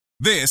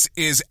This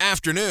is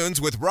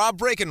Afternoons with Rob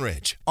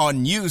Breckenridge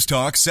on News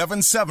Talk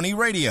 770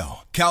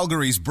 Radio,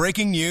 Calgary's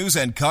breaking news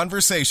and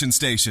conversation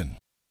station.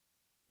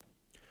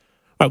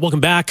 All right, welcome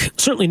back.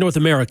 Certainly North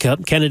America,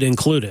 Canada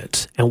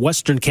included, and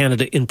Western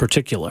Canada in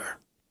particular,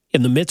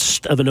 in the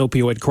midst of an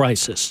opioid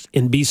crisis.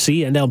 In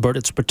BC and Alberta,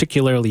 it's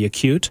particularly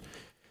acute.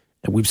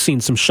 And we've seen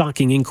some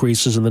shocking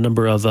increases in the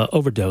number of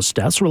overdose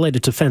deaths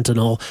related to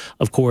fentanyl,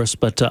 of course,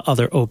 but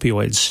other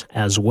opioids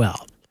as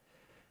well.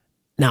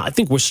 Now, I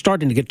think we're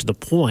starting to get to the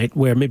point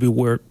where maybe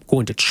we're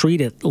going to treat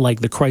it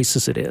like the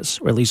crisis it is,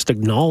 or at least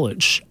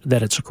acknowledge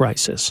that it's a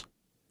crisis.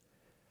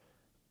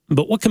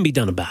 But what can be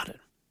done about it?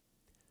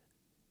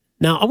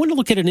 Now, I want to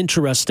look at an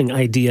interesting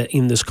idea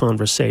in this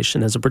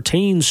conversation as it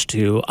pertains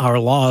to our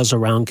laws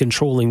around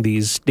controlling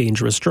these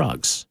dangerous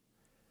drugs.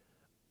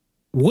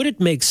 Would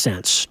it make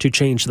sense to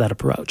change that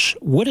approach?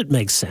 Would it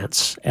make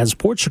sense, as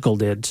Portugal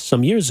did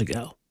some years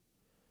ago,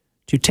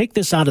 to take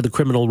this out of the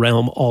criminal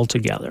realm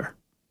altogether?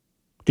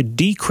 To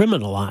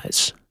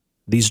decriminalize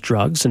these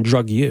drugs and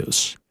drug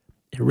use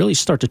and really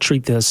start to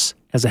treat this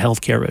as a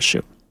healthcare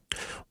issue?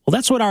 Well,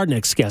 that's what our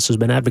next guest has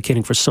been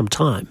advocating for some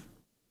time.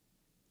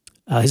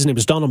 His name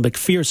is Donald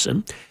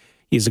McPherson.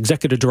 He is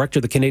Executive Director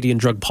of the Canadian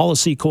Drug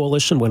Policy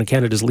Coalition, one of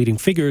Canada's leading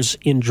figures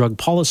in drug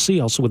policy,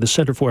 also with the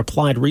Centre for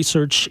Applied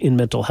Research in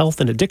Mental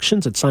Health and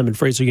Addictions at Simon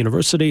Fraser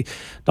University.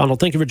 Donald,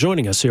 thank you for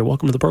joining us here.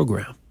 Welcome to the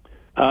program.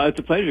 It's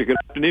a pleasure. Good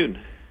afternoon.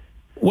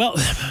 Well,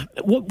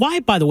 why,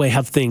 by the way,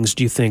 have things,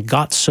 do you think,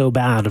 got so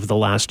bad over the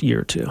last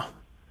year or two?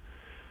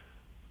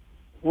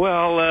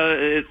 Well,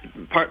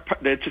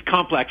 it's a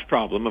complex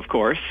problem, of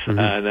course,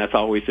 and that's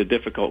always a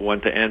difficult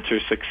one to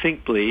answer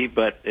succinctly,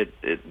 but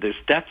there's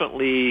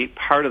definitely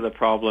part of the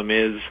problem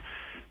is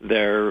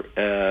there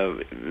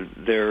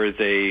is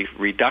a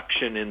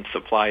reduction in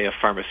supply of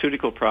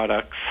pharmaceutical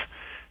products,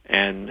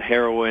 and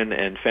heroin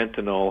and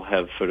fentanyl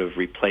have sort of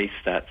replaced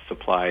that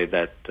supply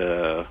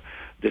that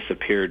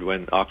disappeared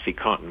when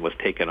OxyContin was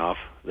taken off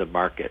the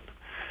market.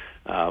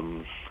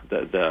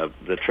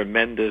 The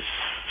tremendous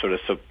sort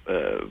of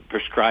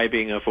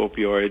prescribing of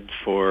opioids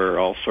for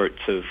all sorts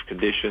of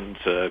conditions,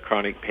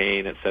 chronic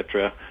pain,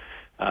 etc.,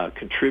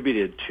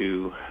 contributed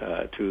to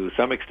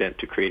some extent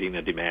to creating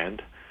a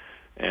demand.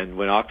 And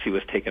when Oxy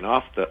was taken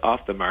off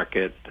the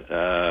market,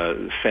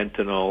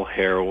 fentanyl,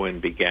 heroin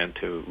began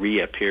to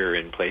reappear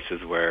in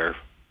places where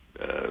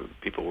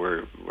people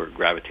were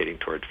gravitating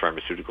towards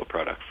pharmaceutical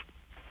products.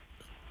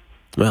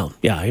 Well,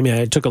 yeah, I mean,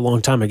 it took a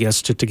long time, I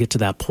guess, to get to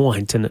that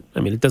point. And,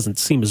 it doesn't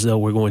seem as though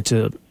we're going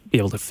to be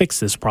able to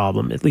fix this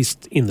problem, at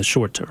least in the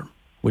short term,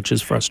 which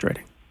is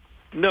frustrating.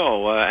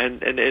 No,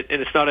 and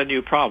it's not a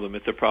new problem.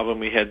 It's a problem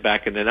we had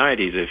back in the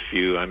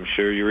 90s. I'm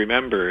sure you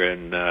remember,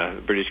 in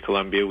British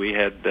Columbia, we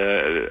had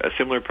a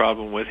similar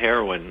problem with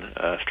heroin,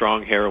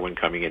 strong heroin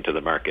coming into the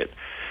market.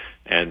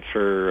 And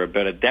for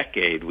about a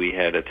decade, we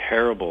had a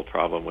terrible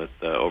problem with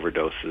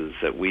overdoses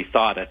that we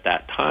thought at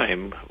that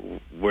time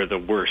were the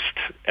worst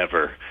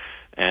ever.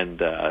 And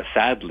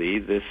sadly,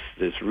 this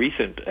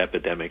recent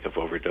epidemic of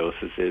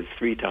overdoses is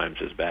 3 times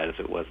as bad as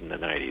it was in the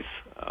 90s.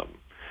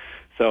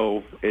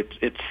 So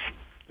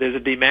there's a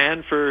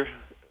demand for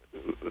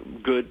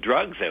good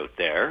drugs out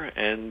there,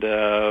 and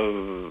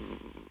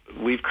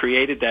we've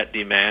created that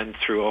demand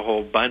through a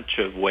whole bunch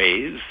of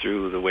ways,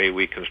 through the way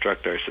we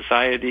construct our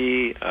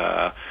society,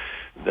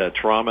 the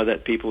trauma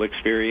that people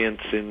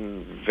experience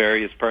in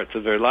various parts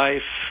of their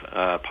life,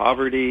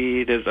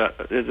 poverty. There's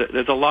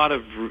a lot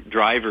of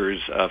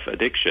drivers of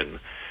addiction,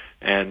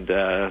 and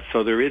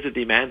so there is a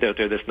demand out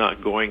there that's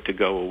not going to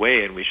go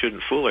away, and we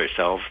shouldn't fool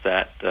ourselves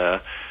that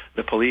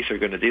the police are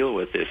going to deal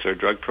with this, or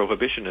drug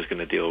prohibition is going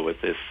to deal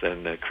with this,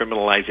 and the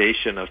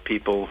criminalization of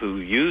people who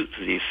use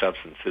these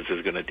substances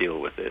is going to deal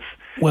with this.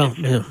 Well,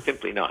 it's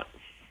simply not.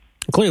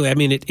 Clearly,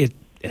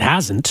 it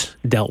hasn't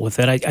dealt with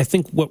it. I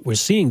think what we're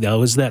seeing,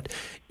 though, is that,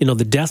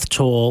 the death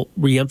toll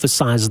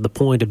reemphasizes the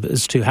point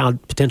as to how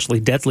potentially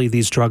deadly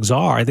these drugs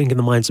are. I think in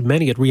the minds of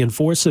many, it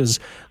reinforces,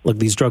 look,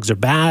 these drugs are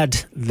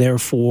bad,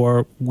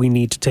 therefore we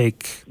need to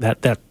take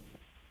that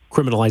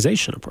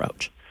criminalization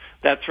approach.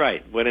 That's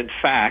right. When in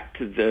fact,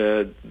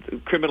 the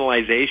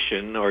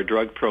criminalization or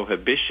drug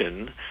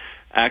prohibition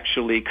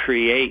actually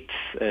creates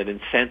an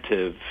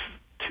incentive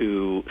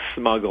to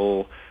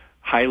smuggle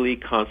highly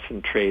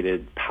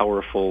concentrated,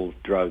 powerful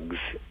drugs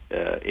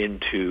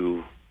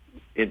into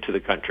the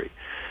country,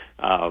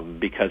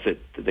 because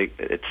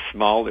it's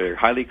small, they're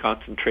highly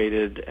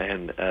concentrated,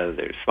 and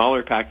they're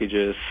smaller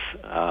packages.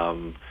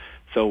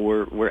 So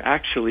we're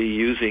actually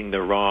using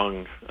the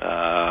wrong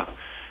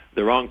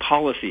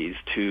policies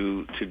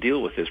to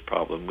deal with this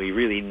problem. We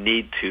really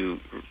need to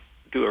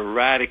do a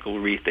radical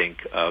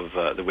rethink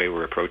of the way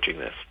we're approaching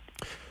this.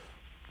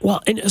 Well,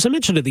 and as I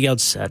mentioned at the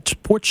outset,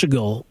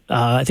 Portugal,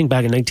 I think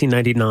back in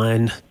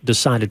 1999,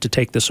 decided to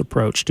take this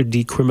approach to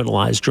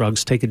decriminalize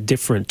drugs, take a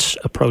different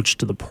approach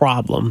to the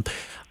problem.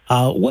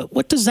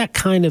 What does that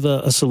kind of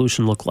a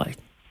solution look like?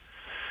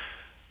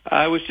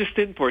 I was just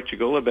in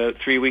Portugal about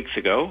 3 weeks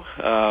ago,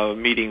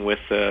 meeting with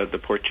the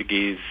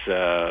Portuguese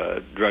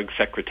Drug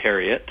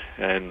Secretariat,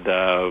 and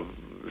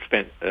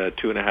spent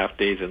 2.5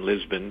 days in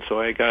Lisbon, so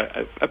I got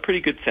a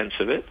pretty good sense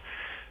of it.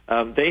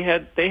 They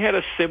had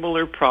a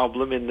similar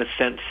problem in the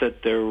sense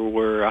that there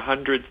were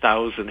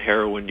 100,000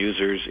 heroin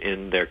users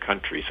in their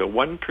country. So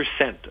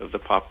 1% of the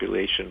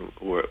population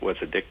was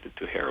addicted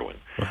to heroin,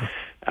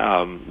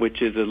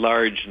 which is a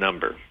large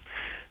number.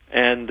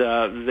 And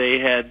they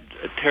had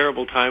a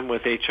terrible time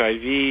with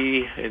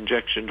HIV,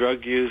 injection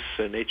drug use,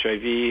 and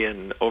HIV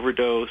and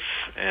overdose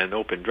and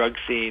open drug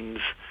scenes.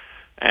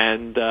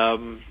 And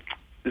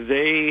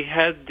they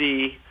had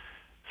the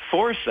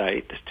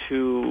foresight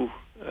to...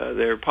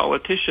 their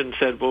politicians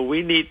said, well,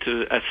 we need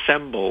to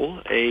assemble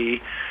a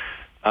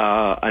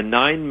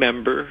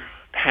 9-member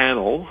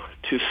panel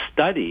to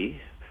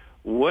study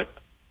what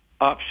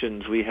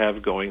options we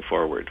have going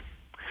forward.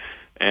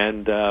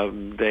 And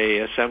they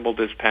assembled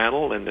this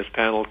panel, and this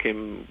panel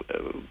came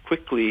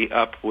quickly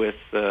up with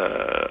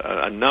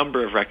a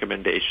number of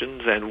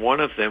recommendations, and one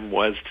of them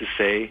was to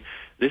say,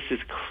 this is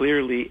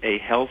clearly a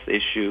health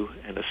issue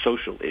and a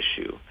social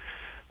issue.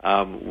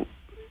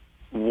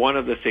 One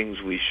of the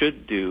things we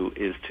should do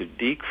is to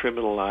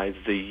decriminalize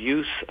the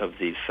use of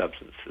these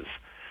substances.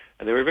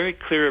 And they were very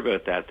clear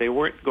about that. They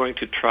weren't going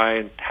to try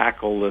and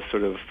tackle the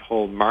sort of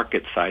whole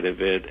market side of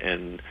it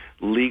and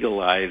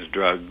legalize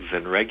drugs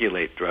and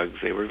regulate drugs.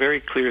 They were very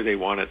clear they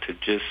wanted to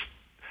just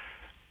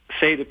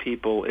say to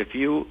people, if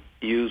you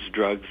use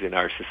drugs in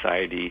our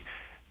society,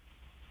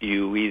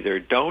 you either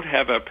don't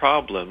have a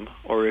problem,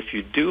 or if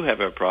you do have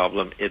a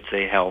problem, it's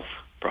a health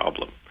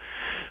problem.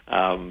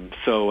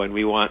 And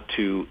we want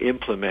to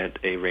implement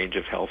a range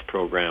of health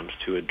programs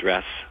to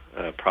address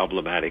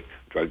problematic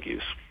drug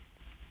use.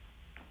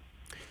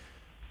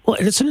 Well,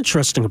 it's an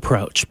interesting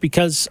approach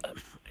because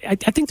I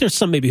think there's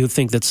some maybe who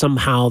think that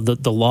somehow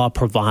the law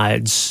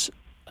provides,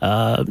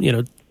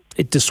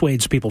 it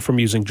dissuades people from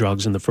using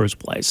drugs in the first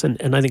place.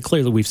 And I think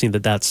clearly we've seen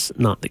that that's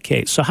not the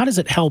case. So how does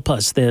it help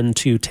us then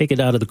to take it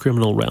out of the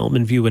criminal realm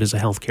and view it as a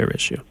healthcare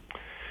issue?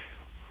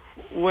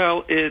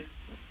 Well,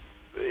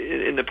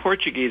 in the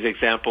Portuguese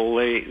example,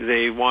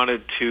 they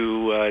wanted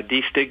to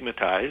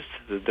destigmatize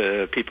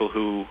the people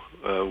who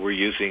were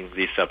using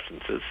these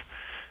substances.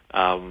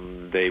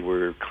 They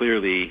were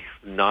clearly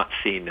not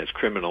seen as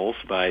criminals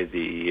by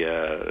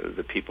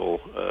the people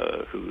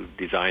who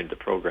designed the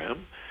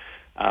program.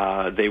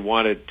 They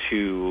wanted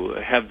to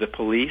have the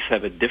police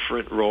have a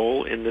different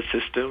role in the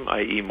system,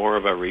 i.e. more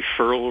of a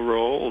referral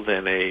role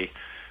than a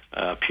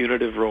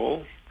punitive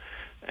role.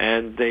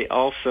 And they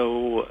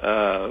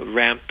also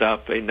ramped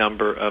up a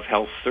number of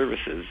health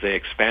services. They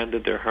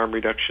expanded their harm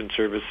reduction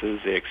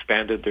services. They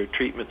expanded their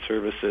treatment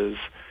services.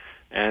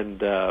 And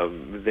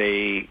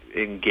they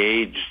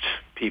engaged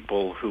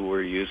people who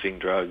were using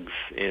drugs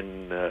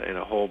in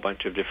a whole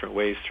bunch of different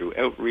ways, through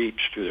outreach,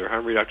 through their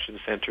harm reduction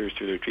centers,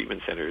 through their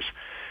treatment centers.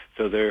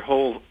 So their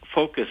whole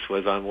focus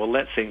was on, well,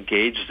 let's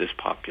engage this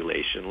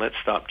population. Let's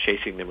stop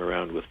chasing them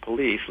around with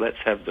police. Let's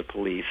have the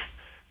police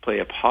play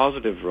a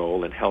positive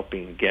role in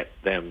helping get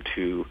them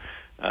to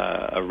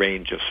a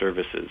range of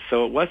services.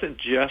 So it wasn't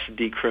just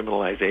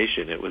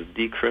decriminalization. It was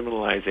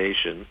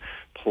decriminalization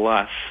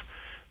plus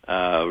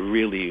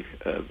really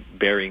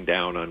bearing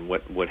down on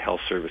what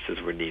health services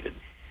were needed.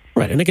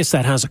 Right, and I guess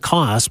that has a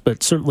cost,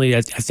 but certainly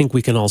I think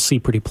we can all see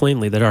pretty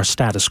plainly that our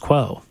status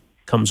quo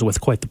comes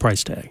with quite the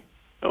price tag.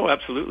 Oh,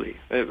 absolutely.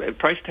 A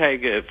price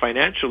tag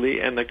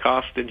financially, and the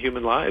cost in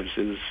human lives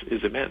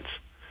is immense.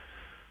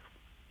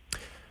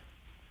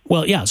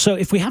 Well, yeah, so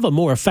if we have a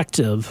more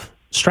effective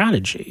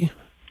strategy,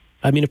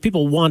 I mean, if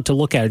people want to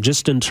look at it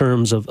just in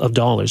terms of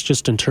dollars,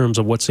 just in terms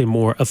of what's a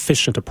more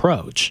efficient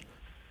approach,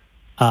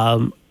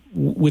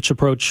 which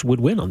approach would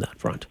win on that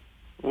front?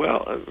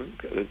 Well,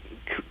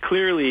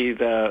 clearly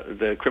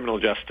the criminal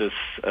justice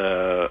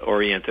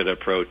oriented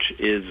approach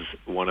is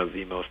one of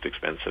the most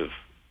expensive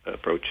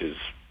approaches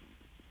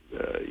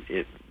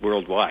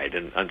worldwide,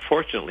 and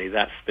unfortunately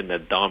that's been the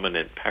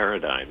dominant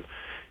paradigm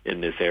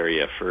in this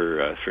area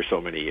for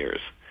so many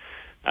years.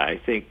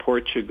 I think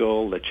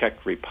Portugal, the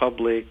Czech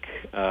Republic,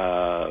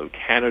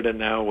 Canada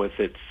now with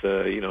its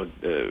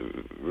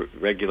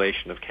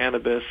regulation of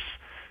cannabis,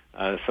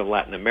 some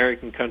Latin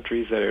American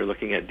countries that are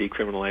looking at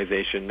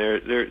decriminalization.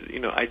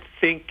 I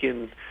think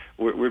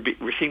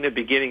we're seeing the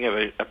beginning of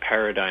a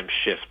paradigm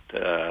shift,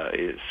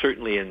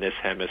 certainly in this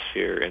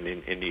hemisphere and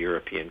in the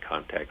European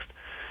context,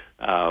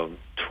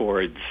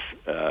 towards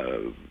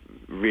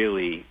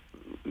really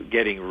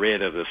getting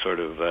rid of the sort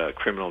of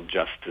criminal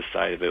justice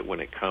side of it when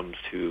it comes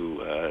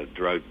to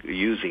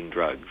using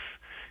drugs.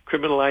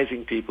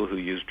 Criminalizing people who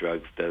use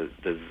drugs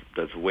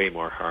does way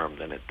more harm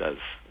than it does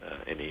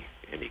any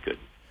good.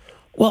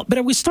 Well, but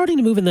are we starting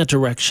to move in that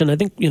direction? I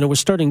think, we're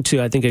starting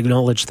to,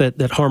 acknowledge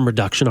that harm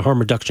reduction, a harm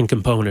reduction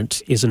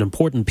component is an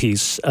important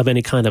piece of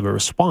any kind of a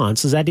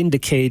response. Does that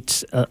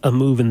indicate a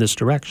move in this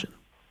direction?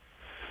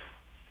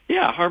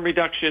 Yeah, harm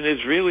reduction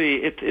is really,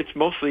 it's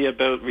mostly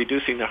about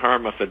reducing the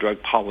harm of the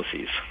drug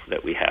policies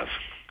that we have.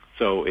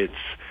 So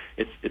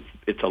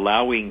it's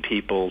allowing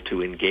people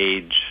to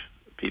engage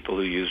people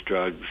who use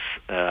drugs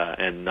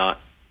and not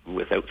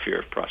without fear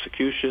of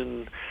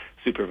prosecution,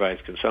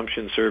 Supervised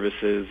consumption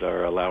services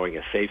are allowing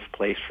a safe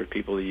place for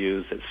people to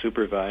use that's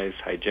supervised,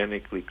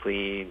 hygienically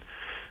clean.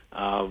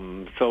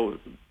 So,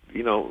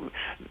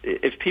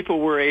 if people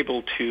were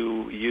able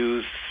to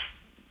use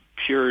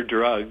pure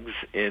drugs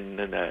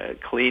in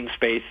clean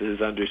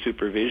spaces under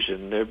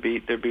supervision, there'd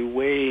be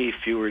way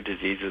fewer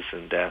diseases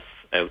and deaths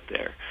out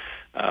there.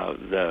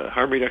 The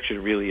harm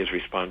reduction really is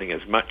responding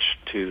as much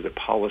to the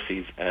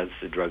policies as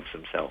the drugs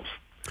themselves.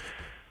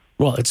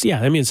 Well, it's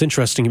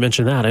interesting you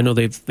mentioned that. I know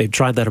they've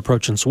tried that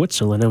approach in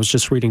Switzerland. I was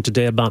just reading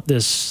today about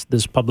this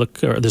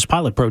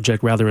pilot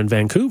project rather in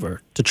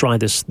Vancouver to try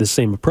this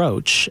same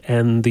approach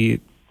and the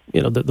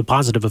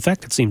positive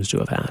effect it seems to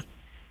have had.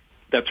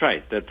 That's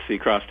right. That's the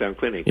Crosstown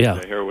Clinic,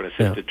 the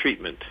heroin-assisted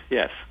treatment.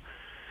 Yes.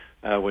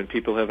 When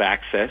people have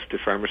access to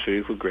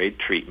pharmaceutical-grade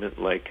treatment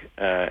like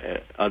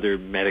other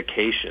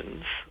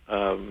medications,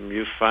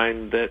 you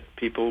find that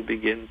people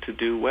begin to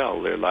do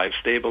well. Their lives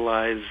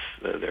stabilize,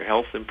 their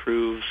health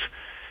improves,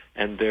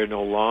 and they're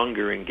no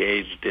longer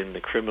engaged in the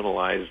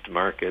criminalized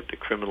market, the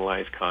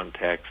criminalized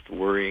context,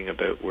 worrying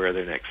about where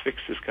their next fix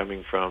is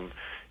coming from.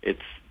 It's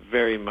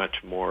very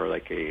much more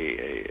like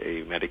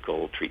a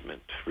medical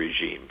treatment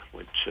regime,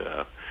 which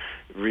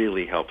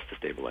really helps to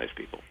stabilize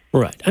people.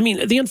 Right. I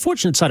mean, the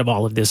unfortunate side of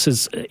all of this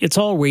is it's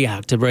all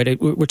reactive, right?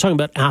 We're talking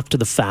about after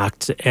the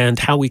fact and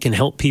how we can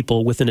help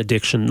people with an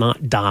addiction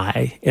not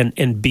die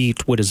and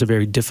beat what is a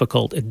very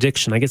difficult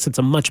addiction. I guess it's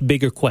a much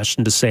bigger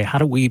question to say, how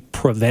do we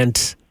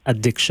prevent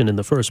addiction in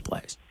the first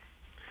place?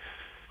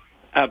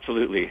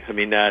 Absolutely. I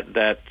mean,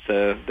 that's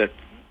a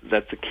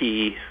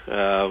key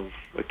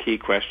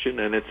question,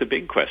 and it's a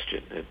big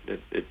question.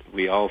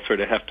 We all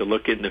sort of have to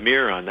look in the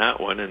mirror on that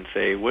one and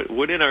say,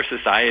 what in our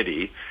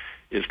society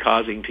is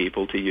causing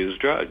people to use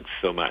drugs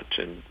so much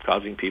and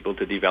causing people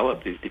to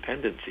develop these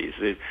dependencies?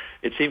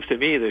 It seems to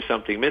me there's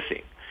something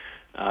missing.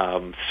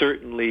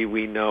 Certainly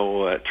we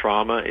know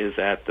trauma is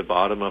at the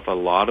bottom of a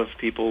lot of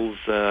people's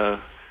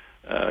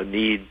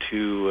need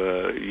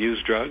to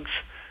use drugs.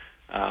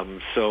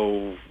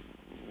 So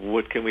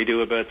what can we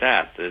do about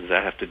that? Does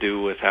that have to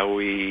do with how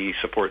we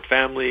support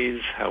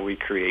families, how we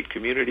create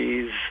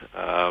communities?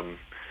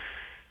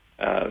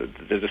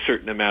 There's a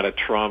certain amount of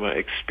trauma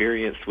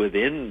experienced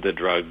within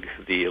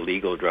the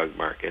illegal drug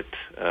market.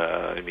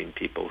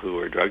 People who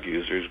are drug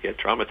users get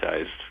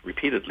traumatized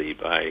repeatedly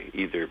by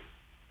either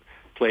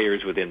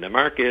players within the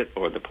market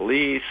or the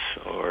police.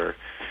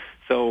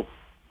 So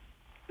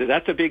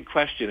that's a big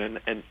question.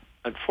 And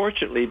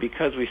unfortunately,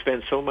 because we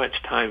spend so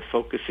much time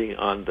focusing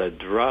on the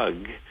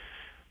drug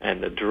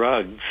and the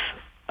drugs,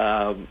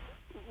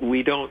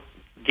 we don't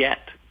get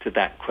to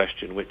that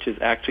question, which is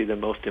actually the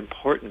most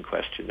important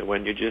question, the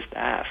one you just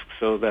asked.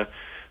 So the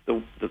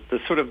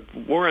sort of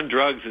war on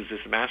drugs is this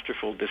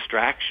masterful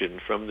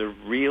distraction from the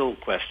real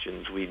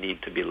questions we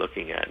need to be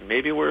looking at. And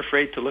maybe we're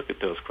afraid to look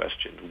at those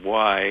questions.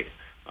 Why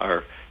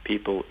are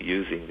people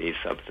using these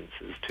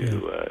substances?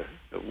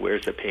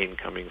 Where's the pain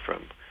coming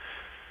from?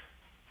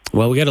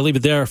 Well, we got to leave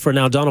it there for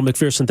now. Donald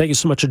McPherson, thank you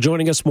so much for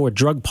joining us. More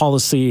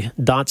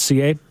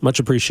drugpolicy.ca. Much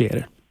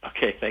appreciated.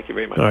 Okay, thank you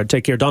very much. All right,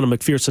 take care. Donald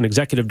McPherson,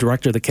 Executive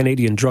Director of the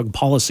Canadian Drug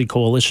Policy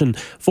Coalition.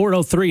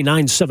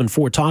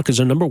 403-974-TALK is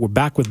our number. We're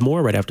back with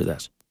more right after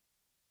this.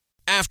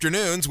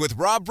 Afternoons with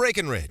Rob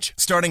Breckenridge,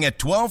 starting at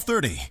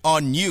 12:30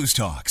 on News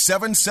Talk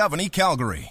 770 Calgary.